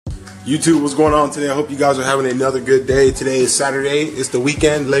YouTube, what's going on today? I hope you guys are having another good day. Today is Saturday. It's the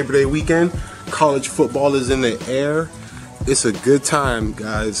weekend, Labor Day weekend. College football is in the air. It's a good time,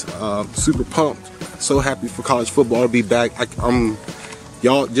 guys. Super pumped. So happy for college football to be back.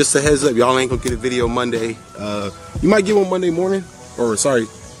 Y'all, just a heads up, y'all ain't gonna get a video Monday. You might get one Monday morning, or sorry,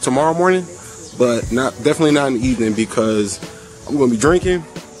 tomorrow morning, but definitely not in the evening because I'm gonna be drinking.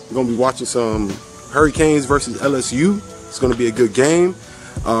 I'm gonna be watching some Hurricanes versus LSU. It's gonna be a good game.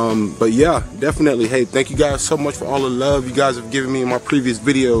 But yeah, definitely. Hey, thank you guys so much for all the love you guys have given me in my previous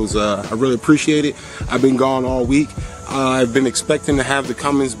videos. I really appreciate it. I've been gone all week. I've been expecting to have the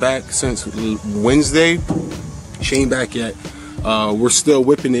Cummins back since Wednesday. She ain't back yet. We're still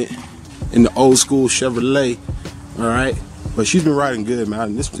whipping it in the old school Chevrolet. All right, but she's been riding good,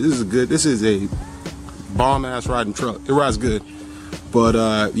 man. This is a bomb ass riding truck. It rides good.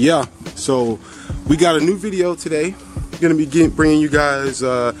 But yeah, so we got a new video today. Gonna be bringing you guys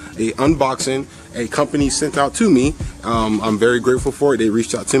a unboxing a company sent out to me. I'm very grateful for it. They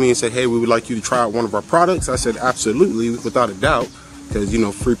reached out to me and said, hey, we would like you to try out one of our products. I said absolutely, without a doubt, because you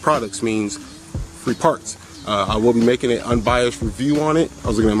know free products means free parts. I will be making an unbiased review on it. I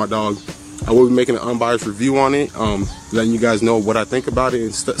was looking at my dog. I will be making an unbiased review on it, letting you guys know what I think about it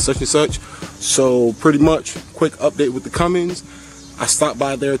and such and such. So pretty much quick update with the Cummins. I stopped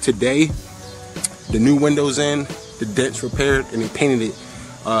by there today. The new windows in, the dents repaired, and they painted it.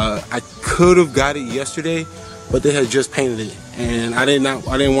 I could have got it yesterday, but they had just painted it, and I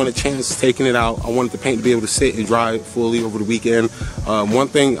didn't want a chance taking it out. I wanted the paint to be able to sit and dry fully over the weekend. One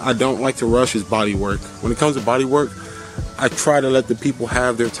thing I don't like to rush is body work. When it comes to body work, I try to let the people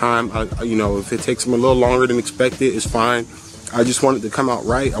have their time. You know, if it takes them a little longer than expected, it's fine. I just want it to come out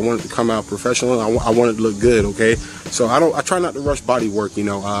right. I want it to come out professional. I want it to look good. Okay, so I try not to rush body work. You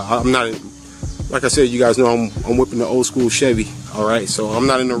know, I'm not. Like I said, you guys know I'm whipping the old school Chevy, all right? So I'm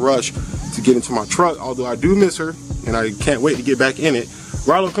not in a rush to get into my truck, although I do miss her, and I can't wait to get back in it.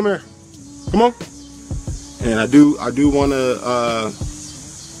 Rilo, come here. Come on. And I do want to,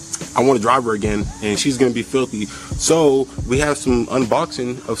 I want to drive her again, and she's going to be filthy. So we have some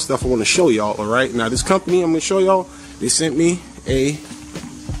unboxing of stuff I want to show y'all, all right? Now, this company I'm going to show y'all, they sent me a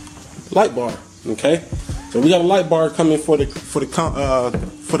light bar, okay? So we got a light bar coming for the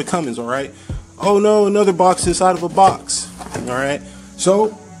Cummins, all right? Oh no, another box inside of a box. Alright,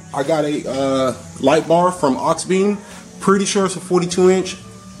 so I got a light bar from Oxbeam. Pretty sure it's a 42 inch,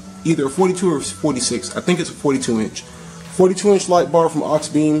 either a 42 or 46. I think it's a 42 inch. 42 inch light bar from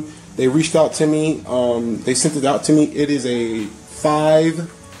Oxbeam. They reached out to me, they sent it out to me. It is a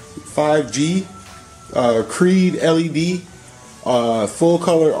 5G Creed LED full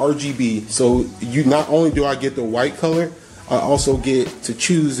color RGB. So not only do I get the white color, I also get to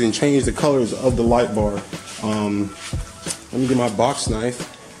choose and change the colors of the light bar. Let me get my box knife,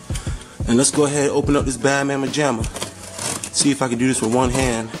 and let's go ahead and open up this bad mamma jamma. See if I can do this with one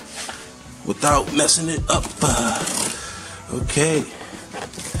hand without messing it up. Okay,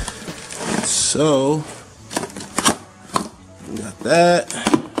 so we got that.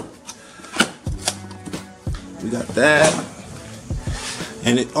 We got that.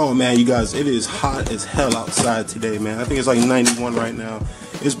 And oh man, you guys, it is hot as hell outside today, man. I think it's like 91 right now.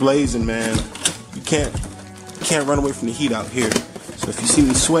 It's blazing, man. You can't run away from the heat out here. So if you see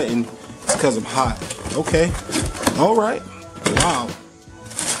me sweating, it's because I'm hot. Okay. All right. Wow.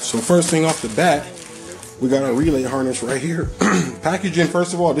 So first thing off the bat, we got a relay harness right here. Packaging.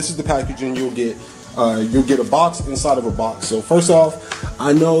 First of all, this is the packaging you'll get. You'll get a box inside of a box. So first off,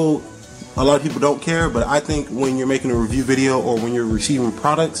 I know a lot of people don't care, but I think when you're making a review video or when you're receiving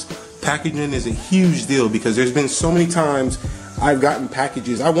products, packaging is a huge deal, because there's been so many times I've gotten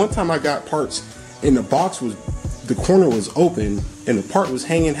packages. One time I got parts and the corner was open and the part was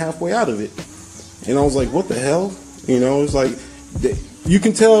hanging halfway out of it. And I was like, what the hell? You know, it's like, you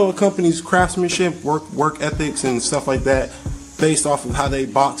can tell a company's craftsmanship, work ethics and stuff like that based off of how they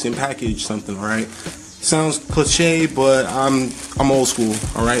box and package something, all right? Sounds cliche, but I'm old school.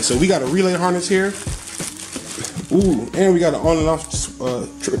 All right, so we got a relay harness here. Ooh, and we got an on and off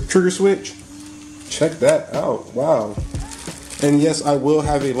trigger switch. Check that out. Wow. And yes, I will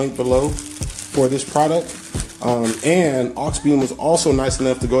have a link below for this product. And Oxbeam was also nice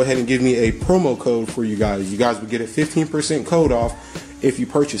enough to go ahead and give me a promo code for you guys. You guys will get a 15% code off if you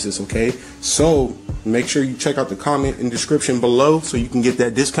purchase this. Okay, so make sure you check out the comment and description below so you can get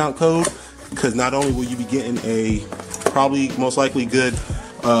that discount code. Because not only will you be getting a probably most likely good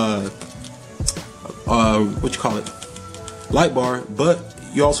light bar, but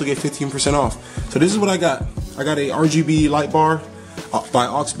you also get 15% off. So this is what I got. I got a RGB light bar by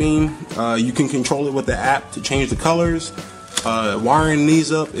Oxbeam. You can control it with the app to change the colors. Wiring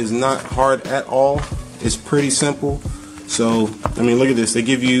these up is not hard at all. It's pretty simple. So, I mean, look at this. They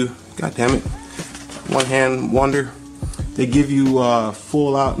give you, god damn it, one hand wonder. They give you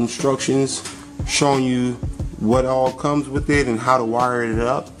full out instructions showing you what all comes with it and how to wire it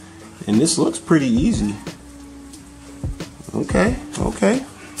up. And this looks pretty easy. Okay.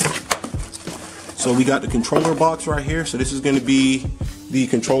 So we got the controller box right here. So this is going to be the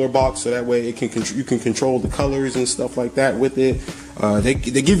controller box, so that way you can control the colors and stuff like that with it.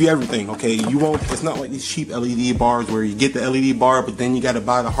 They give you everything. Okay, you won't. It's not like these cheap LED bars where you get the LED bar, but then you got to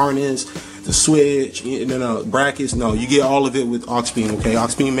buy the harness, the switch, and then brackets. No, you get all of it with AuxBeam. Okay,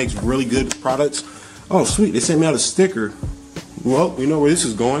 AuxBeam makes really good products. Oh, sweet! They sent me out a sticker. Well, we know where this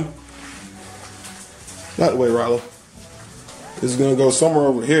is going. Not the way, Rilo. This is gonna go somewhere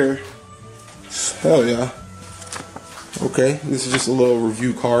over here. Hell yeah. Okay, this is just a little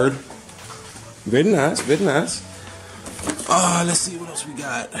review card. Very nice, very nice. Let's see what else we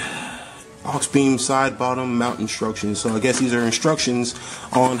got. AuxBeam side bottom mount instructions. So I guess these are instructions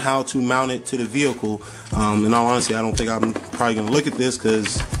on how to mount it to the vehicle. In all honesty, I don't think I'm probably gonna look at this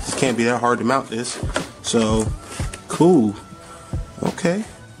because it can't be that hard to mount this. So cool. Okay.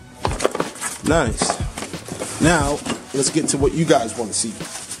 Nice. Now let's get into what you guys want to see.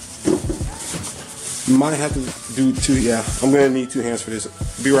 You might have to do two. Yeah, I'm gonna need 2 hands for this.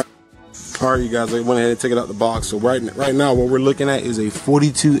 Be right. All right, you guys. I went ahead and take it out the box. So right now, what we're looking at is a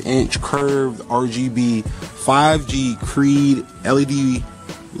 42-inch curved RGB 5G Creed LED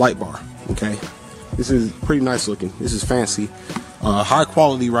light bar. Okay, this is pretty nice looking. This is fancy, high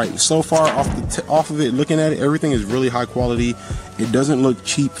quality. Right. So far off of it, looking at it, everything is really high quality. It doesn't look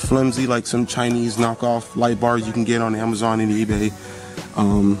cheap, flimsy like some Chinese knockoff light bars you can get on Amazon and eBay.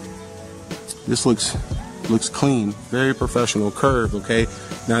 This looks clean, very professional, curved. Okay,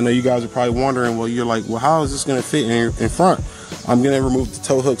 now I know you guys are probably wondering, well, you're like, well, how is this going to fit in front? I'm going to remove the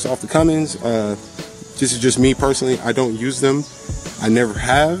tow hooks off the Cummins. This is just me personally. I don't use them. I never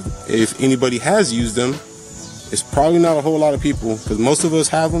have. If anybody has used them, it's probably not a whole lot of people, because most of us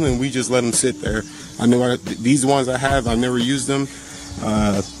have them and we just let them sit there. I know these ones I have, I've never used them.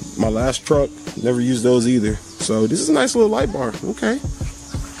 My last truck, never used those either. So this is a nice little light bar. Okay.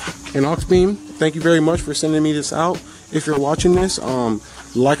 And AuxBeam, thank you very much for sending me this out. If you're watching this,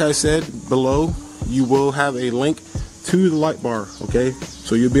 like I said below, you will have a link to the light bar. Okay,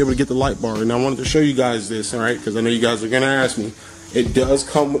 so you'll be able to get the light bar. And I wanted to show you guys this, all right, because I know you guys are gonna ask me. It does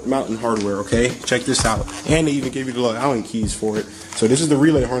come with mounting hardware. Okay, check this out. And they even give you the little Allen keys for it. So this is the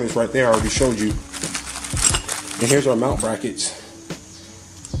relay harness right there. I already showed you. And here's our mount brackets.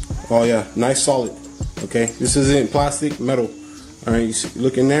 Oh yeah, nice solid. Okay, this isn't plastic, metal. All right, you see,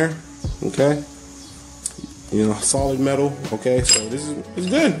 look in there. Okay, you know, solid metal. Okay, so this is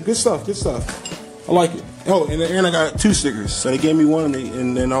good stuff. I like it. Oh, and I got 2 stickers. So they gave me one,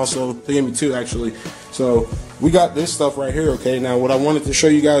 and then also they gave me 2 actually. So we got this stuff right here. Okay, now what I wanted to show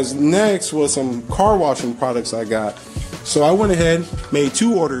you guys next was some car washing products I got. So I went ahead, made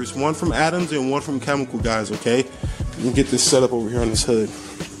 2 orders, one from Adams and one from Chemical Guys. Okay, let me get this set up over here on this hood.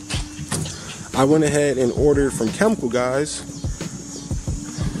 I went ahead and ordered from Chemical Guys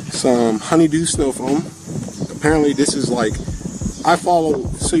some honeydew snow foam. Apparently this is like, I follow,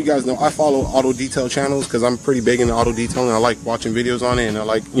 so you guys know, I follow auto detail channels because I'm pretty big into auto detailing. I like watching videos on it, and I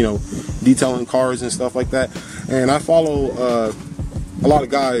like, you know, detailing cars and stuff like that. And I follow a lot of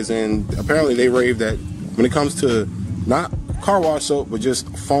guys, and apparently they rave that when it comes to not car wash soap, but just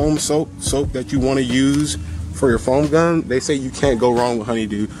foam soap that you want to use for your foam gun, they say you can't go wrong with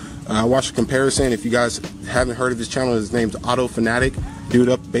honeydew. I watched a comparison. If you guys haven't heard of his channel, his name's Auto Fanatic.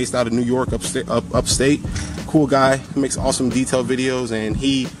 Dude based out of New York, upstate. Cool guy. He makes awesome detailed videos, and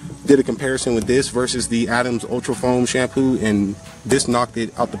he did a comparison with this versus the Adams Ultra Foam shampoo, and this knocked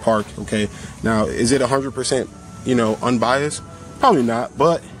it out the park. Okay, now is it 100%, you know, unbiased? Probably not,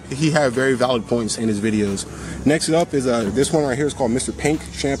 but he had very valid points in his videos. Next up is this one right here is called Mr. Pink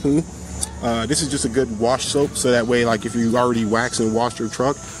shampoo. This is just a good wash soap, so that way, like if you already waxed and washed your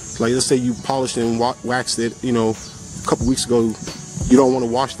truck, like let's say you polished and waxed it, you know, a couple weeks ago, you don't want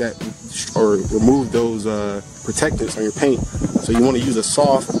to wash that or remove those protectants on your paint, so you want to use a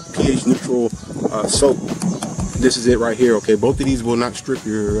soft pH neutral soap. This is it right here. Okay, both of these will not strip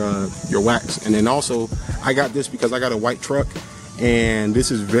your wax. And then also I got this because I got a white truck, and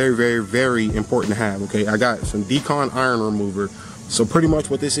this is very, very, very important to have. Okay, I got some Decon iron remover. So pretty much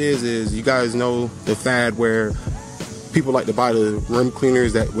what this is you guys know the fad where people like to buy the rim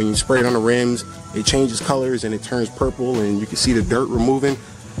cleaners that when you spray it on the rims, it changes colors and it turns purple and you can see the dirt removing.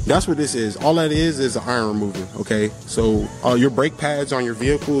 That's what this is. All that is an iron remover. Okay, so your brake pads on your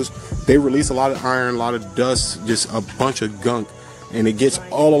vehicles, they release a lot of iron, a lot of dust, just a bunch of gunk, and it gets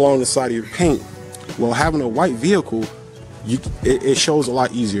all along the side of your paint. Well, having a white vehicle, it shows a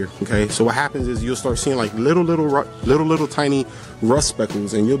lot easier. Okay, so what happens is you'll start seeing like little tiny rust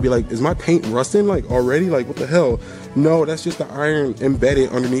speckles, and you'll be like, is my paint rusting like already? Like, what the hell? No, that's just the iron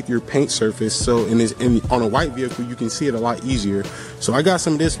embedded underneath your paint surface. So on a white vehicle, you can see it a lot easier. So I got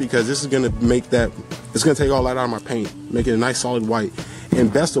some of this because this is gonna make that, it's gonna take all that out of my paint, make it a nice solid white.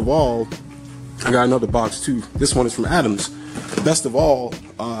 And best of all, I got another box too. This one is from Adams. Best of all,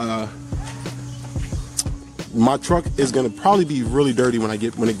 my truck is gonna probably be really dirty when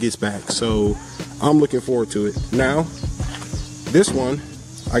it gets back, so I'm looking forward to it. Now, this one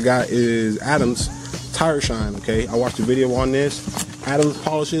I got is Adams Tire Shine. Okay, I watched a video on this. Adams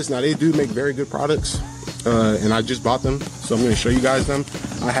polishes. Now they do make very good products, and I just bought them, so I'm gonna show you guys them.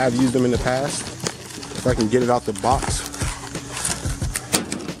 I have used them in the past. If I can get it out the box.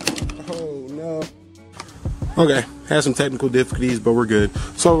 Oh no. Okay, had some technical difficulties, but we're good.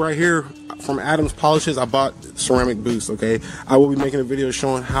 So right here from Adams Polishes, I bought ceramic boost. Okay, I will be making a video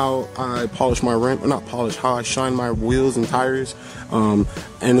showing how I polish my rim, or not polish, how I shine my wheels and tires, and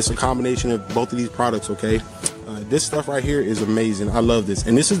it's a combination of both of these products. Okay, this stuff right here is amazing. I love this,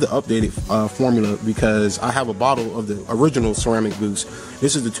 and this is the updated formula because I have a bottle of the original ceramic boost.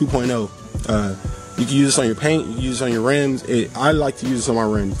 This is the 2.0. You can use this on your paint, you can use this on your rims. I like to use this on my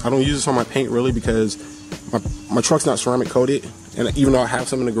rims. I don't use this on my paint really because my truck's not ceramic coated, and even though I have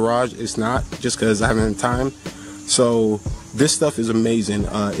some in the garage, it's not, just because I haven't had time. So this stuff is amazing.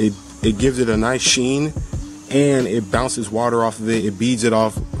 It gives it a nice sheen, and it bounces water off of it. It beads it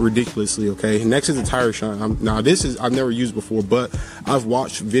off ridiculously. Okay, next is the Tire Shine. Now this is, I've never used before, but I've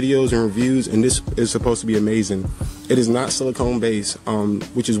watched videos and reviews, and this is supposed to be amazing. It is not silicone based,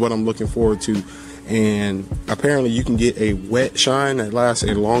 which is what I'm looking forward to. And apparently you can get a wet shine that lasts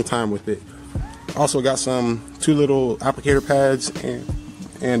a long time with it. Also got two little applicator pads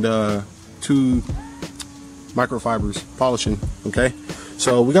and 2 microfibers polishing. Okay,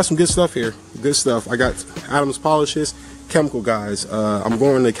 so we got some good stuff here. Good stuff. I got Adams Polishes, Chemical Guys. I'm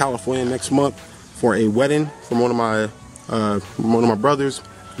going to California next month for a wedding from one of my brothers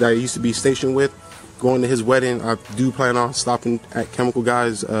that I used to be stationed with. Going to his wedding. I do plan on stopping at Chemical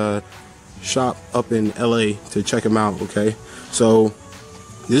Guys shop up in LA to check him out. Okay, so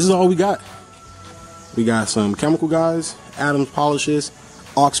this is all we got. We got some Chemical Guys, Adams Polishes,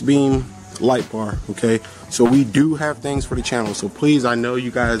 aux beam, light bar. Okay, so we do have things for the channel, so please, I know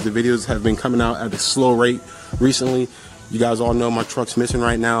you guys, the videos have been coming out at a slow rate recently. You guys all know my truck's missing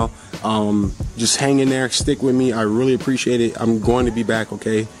right now. Just hang in there, stick with me. I really appreciate it. I'm going to be back.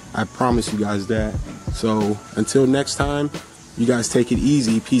 Okay, I promise you guys that. So until next time, you guys take it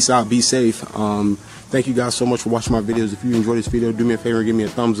easy. Peace out, be safe. Thank you guys so much for watching my videos. If you enjoyed this video, do me a favor and give me a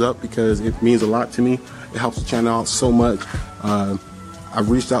thumbs up because it means a lot to me. It helps the channel out so much. I've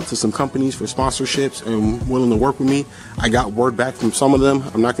reached out to some companies for sponsorships and willing to work with me. I got word back from some of them.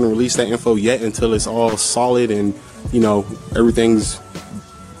 I'm not going to release that info yet until it's all solid and, you know, everything's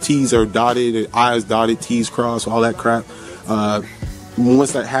T's are dotted, I's dotted, T's crossed, all that crap.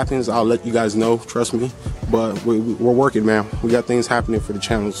 Once that happens, I'll let you guys know, trust me. But we're working, man. We got things happening for the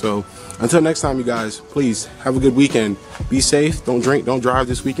channel. So until next time, you guys, please have a good weekend. Be safe. Don't drink, don't drive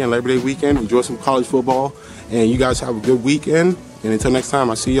this weekend, Labor Day weekend. Enjoy some college football. And you guys have a good weekend. And until next time,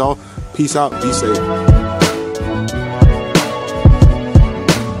 I see y'all. Peace out. Be safe.